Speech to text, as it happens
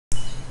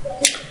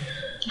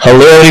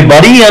Hello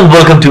everybody and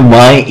welcome to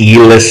my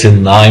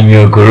e-lesson. I'm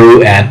your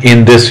guru, and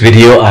in this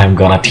video I'm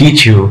gonna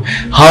teach you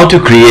how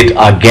to create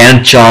a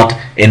Gantt chart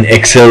in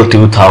Excel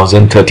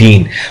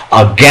 2013.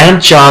 A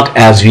Gantt chart,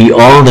 as we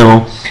all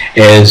know,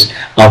 is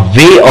a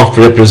way of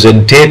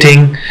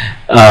representing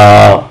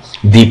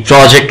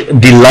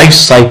the life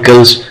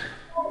cycles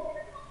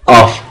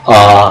of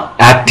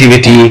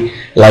activity.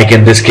 Like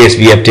in this case,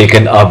 we have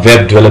taken a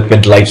web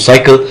development life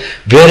cycle,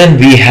 wherein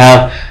we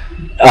have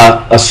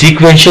a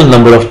sequential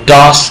number of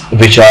tasks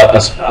which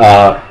are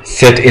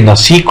set in a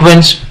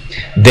sequence,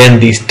 then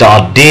the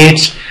start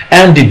dates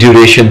and the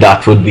duration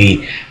that would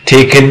be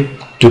taken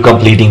to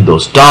completing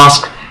those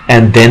tasks,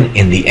 and then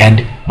in the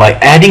end, by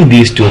adding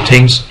these two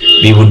things,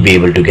 we would be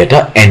able to get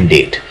an end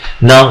date.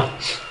 Now,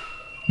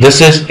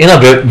 this is in a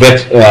web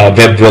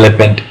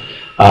development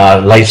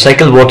life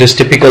cycle. What is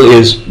typical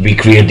is we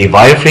create the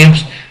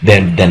wireframes,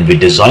 then we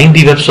design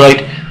the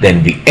website,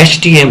 then we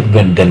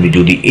then we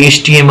do the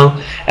HTML,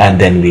 and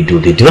then we do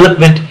the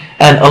development,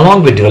 and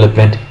along with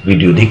development we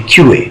do the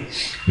QA.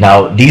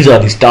 Now these are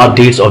the start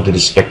dates of the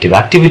respective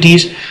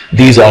activities,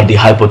 these are the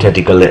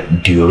hypothetical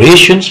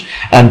durations,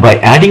 and by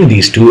adding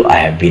these two I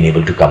have been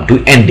able to come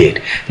to end date.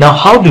 Now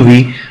how do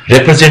we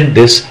represent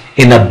this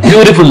in a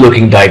beautiful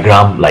looking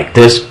diagram like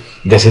this?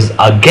 This is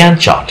a Gantt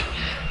chart.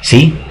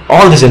 See,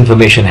 all this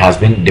information has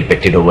been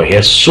depicted over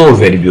here so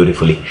very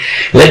beautifully.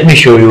 Let me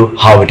show you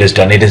how it is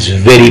done. It is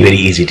very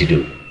easy to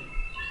do.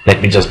 Let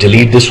me just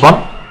delete this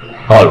one.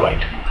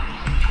 Alright.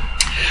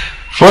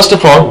 First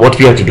of all, what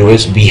we have to do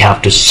is we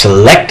have to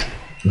select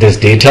this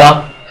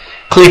data,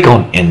 click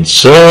on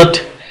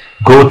insert,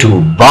 go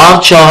to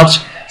bar charts,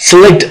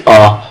 select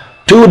a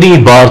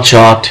 2D bar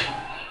chart.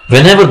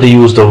 Whenever they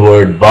use the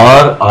word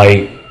bar,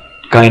 I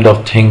kind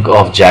of think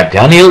of Jack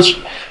Daniels.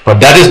 But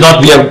that is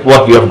not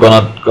what we are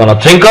gonna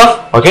think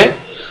of. Okay,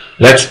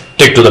 let's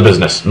stick to the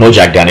business. No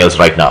Jack Daniels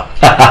right now.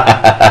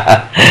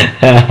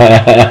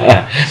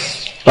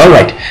 All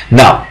right.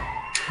 Now,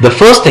 the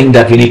first thing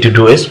that we need to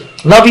do is,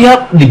 now we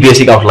have the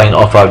basic outline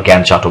of our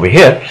Gantt chart over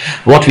here.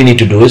 What we need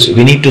to do is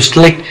we need to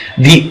select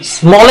the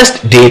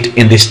smallest date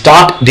in the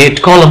start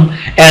date column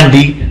and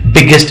the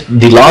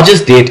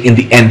largest date in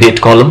the end date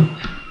column.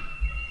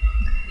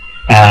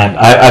 And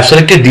I've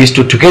selected these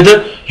two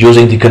together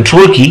using the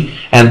control key,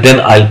 and then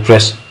I'll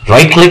press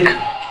right click,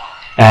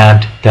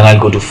 and then I'll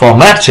go to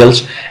format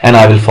cells and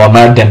I will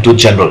format them to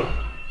general.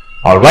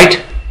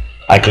 Alright,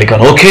 I click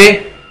on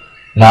OK.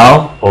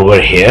 Now over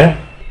here,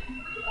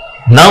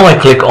 now I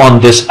click on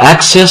this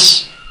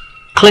axis,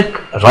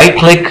 right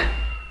click,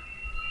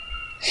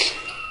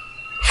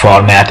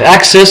 format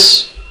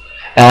axis,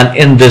 and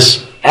in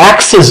this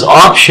axis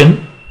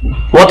option,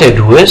 what I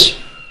do is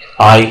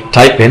I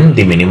type in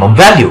the minimum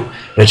value,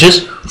 which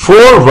is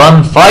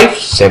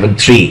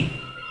 41573,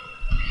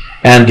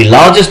 and the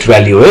largest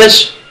value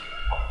is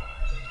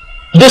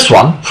this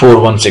one,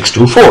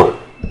 41624.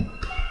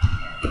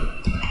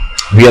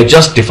 We are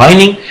just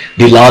defining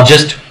the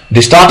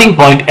starting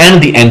point and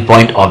the end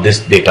point of this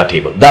data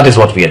table. That is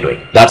what we are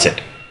doing. That's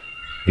it.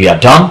 We are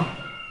done.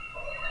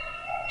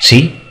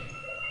 See,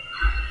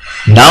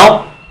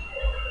 now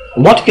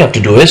what we have to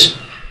do is,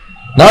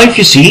 now if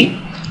you see,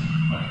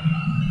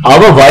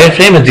 our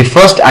wireframe is the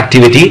first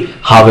activity,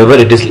 however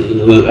it is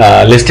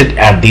listed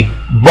at the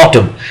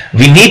bottom.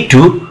 We need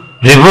to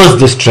reverse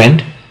this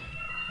trend.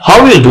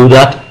 How we'll do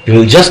that? We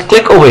will just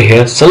click over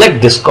here,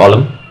 select this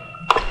column,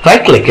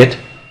 right click it,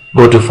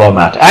 go to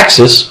format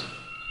axis.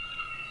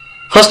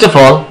 First of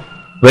all,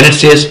 when it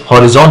says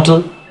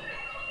horizontal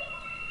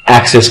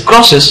axis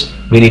crosses,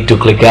 we need to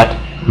click at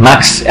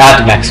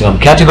add maximum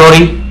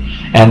category,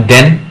 and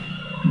then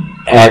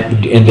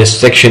in this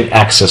section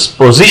axis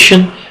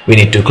position, we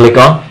need to click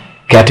on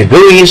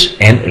categories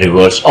in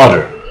reverse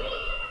order.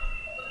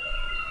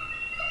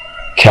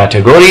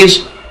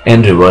 Categories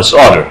in reverse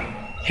order.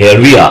 Here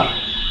we are.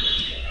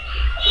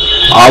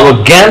 Our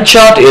Gantt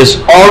chart is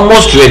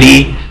almost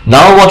ready.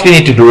 Now what we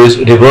need to do is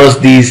reverse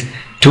these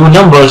two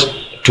numbers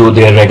to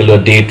their regular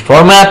date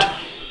format.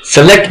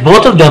 Select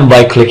both of them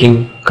by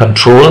clicking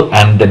Control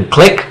and then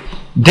click.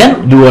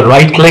 Then do a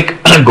right click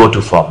and go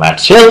to format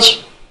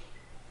cells.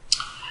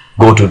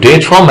 Go to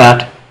date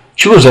format.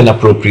 Choose an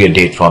appropriate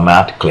date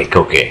format, click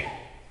OK.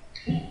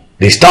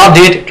 The start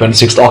date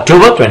 26th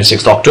October,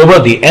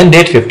 the end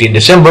date 15th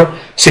December,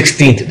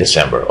 16th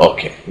December.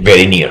 Okay,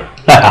 very near.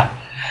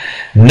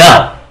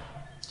 Now,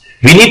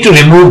 we need to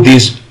remove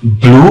these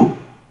blue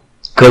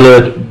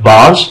colored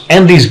bars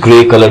and these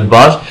gray colored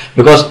bars,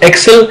 because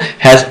Excel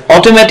has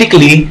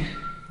automatically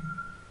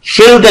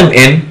filled them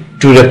in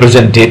to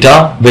represent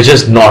data which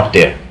is not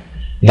there.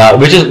 Now,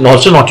 which is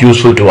also not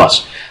useful to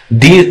us.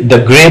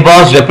 The gray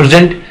bars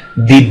represent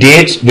the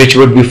dates which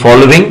would be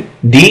following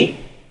the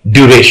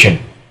duration.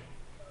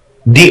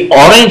 The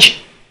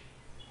orange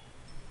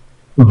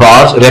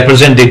bars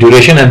represent the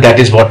duration, and that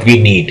is what we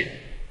need.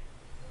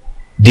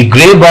 The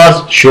gray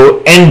bars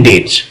show end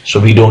dates, so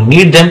we don't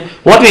need them.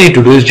 What we need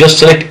to do is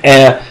just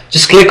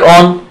click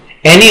on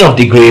any of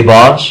the gray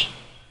bars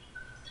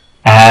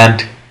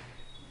and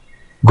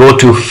go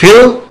to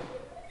fill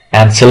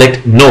and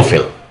select no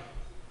fill.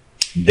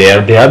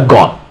 There they are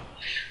gone.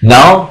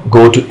 Now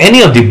go to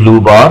any of the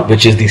blue bar,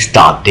 which is the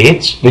start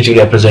dates, which will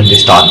represent the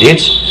start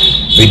dates.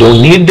 We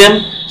don't need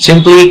them.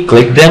 Simply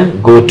click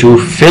them, go to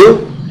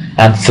fill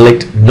and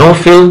select no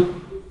fill,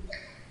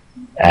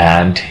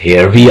 and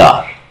here we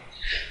are.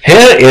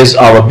 Here is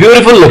our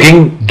beautiful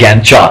looking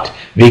Gantt chart.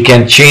 We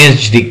can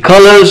change the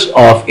colors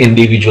of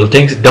individual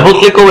things. Double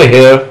click over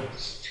here,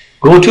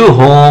 go to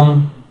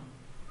home,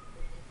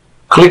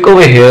 click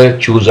over here,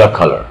 choose a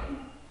color.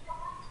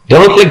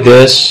 Double click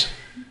this,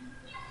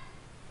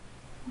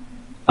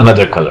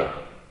 another color.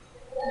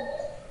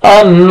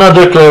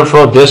 Another color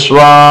for this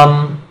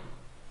one,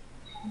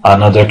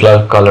 another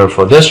color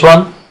for this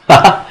one.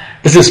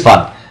 This is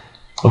fun.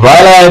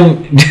 While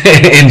I'm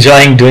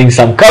enjoying doing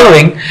some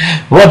coloring,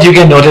 what you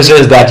can notice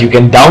is that you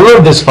can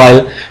download this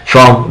file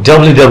from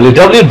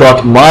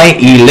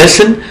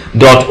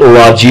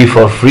www.myelesson.org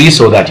for free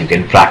so that you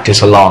can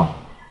practice along.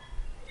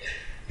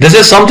 This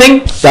is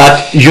something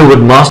that you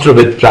would master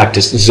with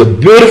practice. This is a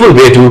beautiful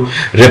way to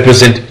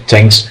represent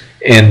things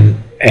in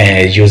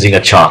using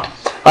a chart.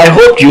 I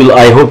hope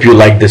you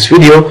like this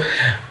video.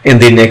 In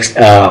the next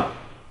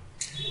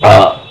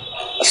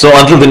so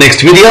until the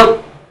next video,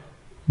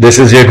 this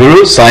is your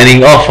guru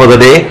signing off for the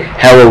day.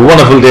 Have a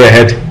wonderful day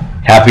ahead.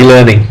 Happy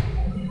learning.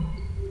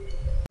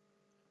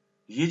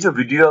 ये जो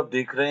video आप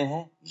देख रहे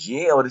हैं,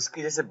 ये और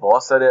इसके जैसे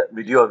बहुत सारे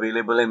वीडियो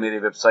अवेलेबल है मेरे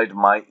वेबसाइट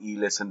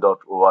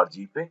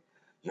myelesson.org पे।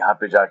 यहाँ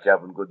पे जाके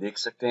आप उनको देख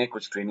सकते हैं।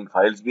 कुछ ट्रेनिंग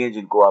फाइल्स भी हैं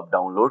जिनको आप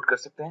डाउनलोड कर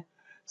सकते हैं।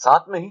 साथ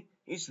में ही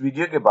इस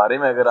वीडियो के बारे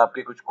में अगर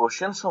आपके कुछ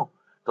क्वेश्चंस हो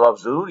तो आप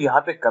जरूर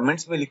यहाँ पे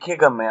कमेंट्स में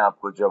लिखिएगा, मैं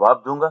आपको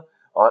जवाब दूंगा।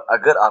 और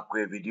अगर आपको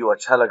ये वीडियो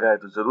अच्छा लगा है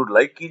तो जरूर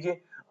लाइक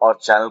कीजिए और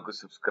चैनल को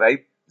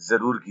सब्सक्राइब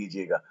जरूर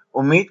कीजिएगा।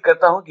 उम्मीद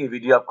करता हूँ कि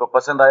वीडियो आपको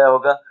पसंद आया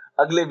होगा।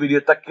 अगले वीडियो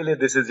तक के लिए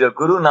this is your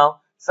Guru now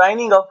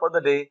signing off for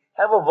the day.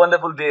 Have a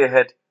wonderful day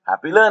ahead.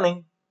 Happy learning.